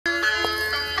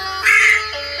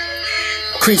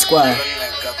Creek Squad.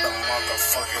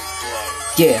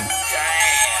 Yeah.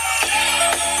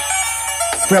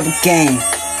 Rebel Gang.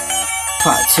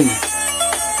 Part 2.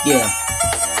 Yeah.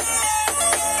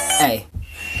 Hey.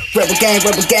 Rebel Gang,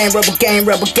 Rebel Gang, Rebel Gang,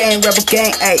 Rebel Gang, Rebel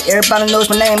Gang. Hey, everybody knows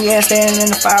my name. Yeah, standing in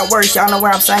the fireworks. Y'all know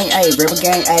where I'm saying. Hey, Rebel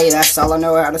Gang. Hey, that's all I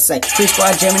know how to say. Creek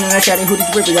Squad jamming and I shouting who did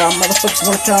ripper. Y'all motherfuckers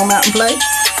wanna come out and play?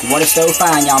 What is so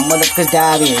fine, y'all motherfuckers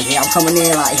dive in. Yeah, I'm coming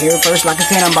in like here first like a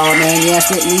cannonball, man. Yeah,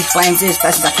 spitting these flames as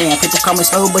fast as I can. People coming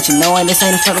slow, but you know this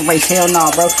ain't a turtle race. Hell no,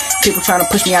 bro. People trying to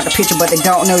push me out the picture, but they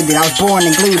don't know that I was born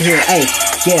and glued here. Hey,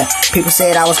 yeah, people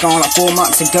said I was gone like 4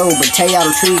 months ago, but tell y'all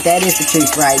the truth, that is the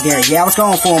truth right there. Yeah, I was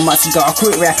gone 4 months ago. I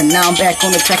quit rapping, now I'm back on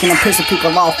the track and I'm pissing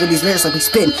people off with these lyrics I be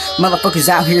spitting.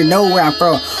 Motherfuckers out here know where I'm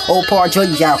from. Old Paul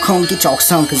Jordan, y'all come get y'all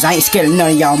some, cause I ain't scared of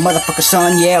none of y'all motherfuckers,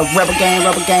 son. Yeah, Rebel Gang,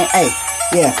 hey.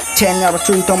 Yeah, telling y'all the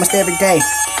truth almost every day.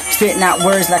 Spitting out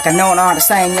words like I know it all the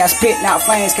same. Yeah, spitting out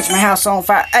flames, catch my house on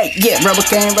fire. Hey, yeah, Rebel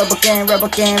Gang, Rebel Gang,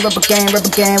 Rebel Gang, Rebel Gang, Rebel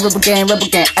Gang, Rebel Gang,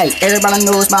 Rebel Gang. Hey, everybody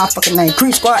knows my fucking name.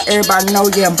 Creek Squad, everybody know,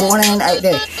 yeah, born in the 8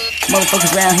 day.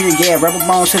 Motherfuckers around here, yeah, Rebel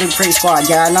Bones to the Creek Squad.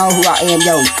 Y'all know who I am,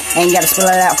 yo. Ain't gotta spell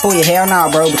it out for you, hell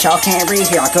no, bro. But y'all can't read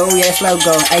here. I go, yeah, slow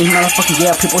go. Hey, motherfuckers,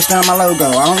 yeah, people stealing my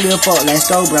logo. I don't give a fuck, let's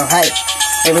go, bro. Hey.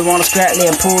 Everyone scrap there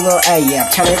and pull up. Hey, yeah,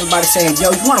 tell everybody saying, yo,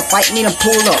 you wanna fight me, then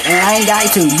pull up. And I ain't got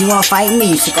to. You wanna fight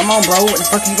me? So come on, bro. What the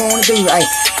fuck you gonna do? Hey,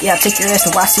 yeah, take your ass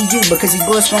to YCU because these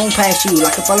bullets gon' pass you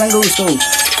like a falling goose school.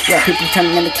 Yeah, people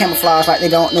turning into camouflage like they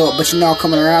don't know it. But you know I'm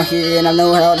coming around here and I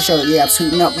know how to show it. Yeah, I'm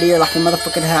shooting up there like a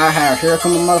motherfucking high. Here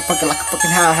come a motherfucker like a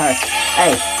fucking high.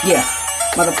 Hey, yeah.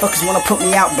 Motherfuckers wanna put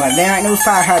me out, but there ain't no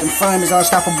fire hydrant. Flame is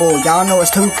unstoppable. Y'all know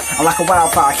it's too. I'm like a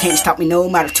wildfire, can't stop me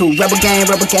no matter two. Rebel Gang,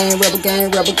 Rebel Gang, Rebel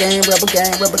Gang, Rebel Gang, Rebel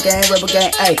Gang, Rebel Gang, Rebel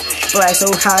Gang. Hey, fly so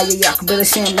high, yeah, y'all can barely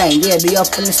see them bang. Yeah, be up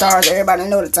in the stars,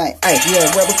 everybody know the thing. Hey, yeah,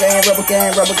 Rebel Gang, Rebel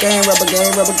Gang, Rebel Gang, Rebel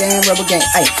Gang, Rebel Gang, Rebel Gang.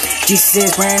 Hey, Jesus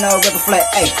is wearing a rebel flag.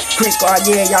 Hey, Creek Squad,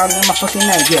 yeah, y'all know my fucking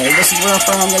name. Yeah, this is where I'm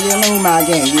from. Yeah, you know my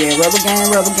gang. Yeah, Rebel Gang,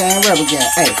 Rebel Gang, Rebel Gang.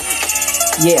 Hey,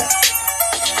 yeah.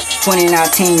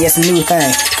 2019, it's a new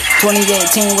thing.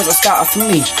 2018 was a start for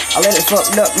me. I let it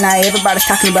fucked up, now everybody's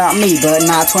talking about me. But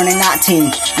now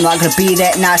 2019, I'm not gonna be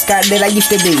that nice guy that I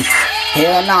used to be.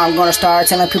 Hell no, I'm gonna start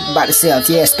telling people about themselves.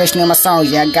 Yeah, especially in my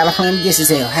songs. Yeah, I gotta play them just as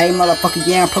hell. Hey motherfucker,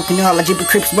 yeah, I'm poking you out like Jibby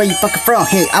Crips. Where you fucking from?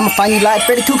 Hey, I'ma find you like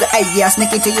Freddy Cougar. Hey, yeah, I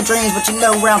sneak into your dreams, but you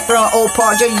know where I'm from. Old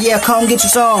Paul J, yeah, come get your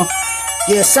song.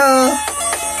 Yeah, sir.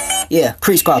 Yeah,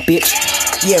 Creek Squad, bitch.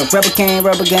 Yeah, Rebel Gang,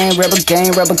 Rebel Gang, Rebel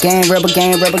Gang, Rebel Gang, Rebel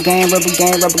Gang, Rebel Gang, Rebel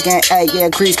Gang, Rebel Gang. Hey, yeah,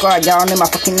 Creek Squad, y'all know my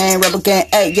fucking name, Rebel Gang.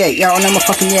 Hey, yeah, y'all know my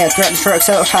fucking, yeah, throughout the trucks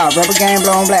up high. Rebel Gang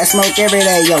blowing black smoke every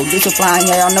day, yo. Diesel flying,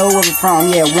 yeah, y'all know where we're from.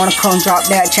 Yeah, wanna come drop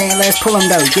that chain, let's pull them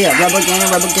though. Yeah, Rebel Gang,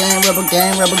 Rebel Gang, Rebel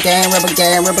Gang, Rebel Gang, Rebel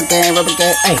Gang, Rebel Gang, Rebel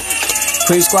Gang. Hey,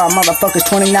 Creek Squad motherfuckers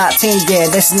 2019, yeah,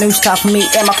 this is new stuff for me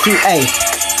and my crew, hey.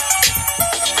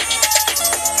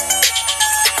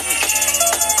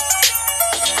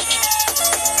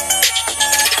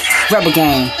 Rebel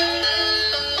Gang.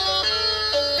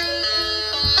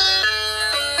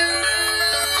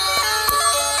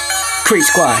 Creek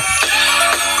Squad.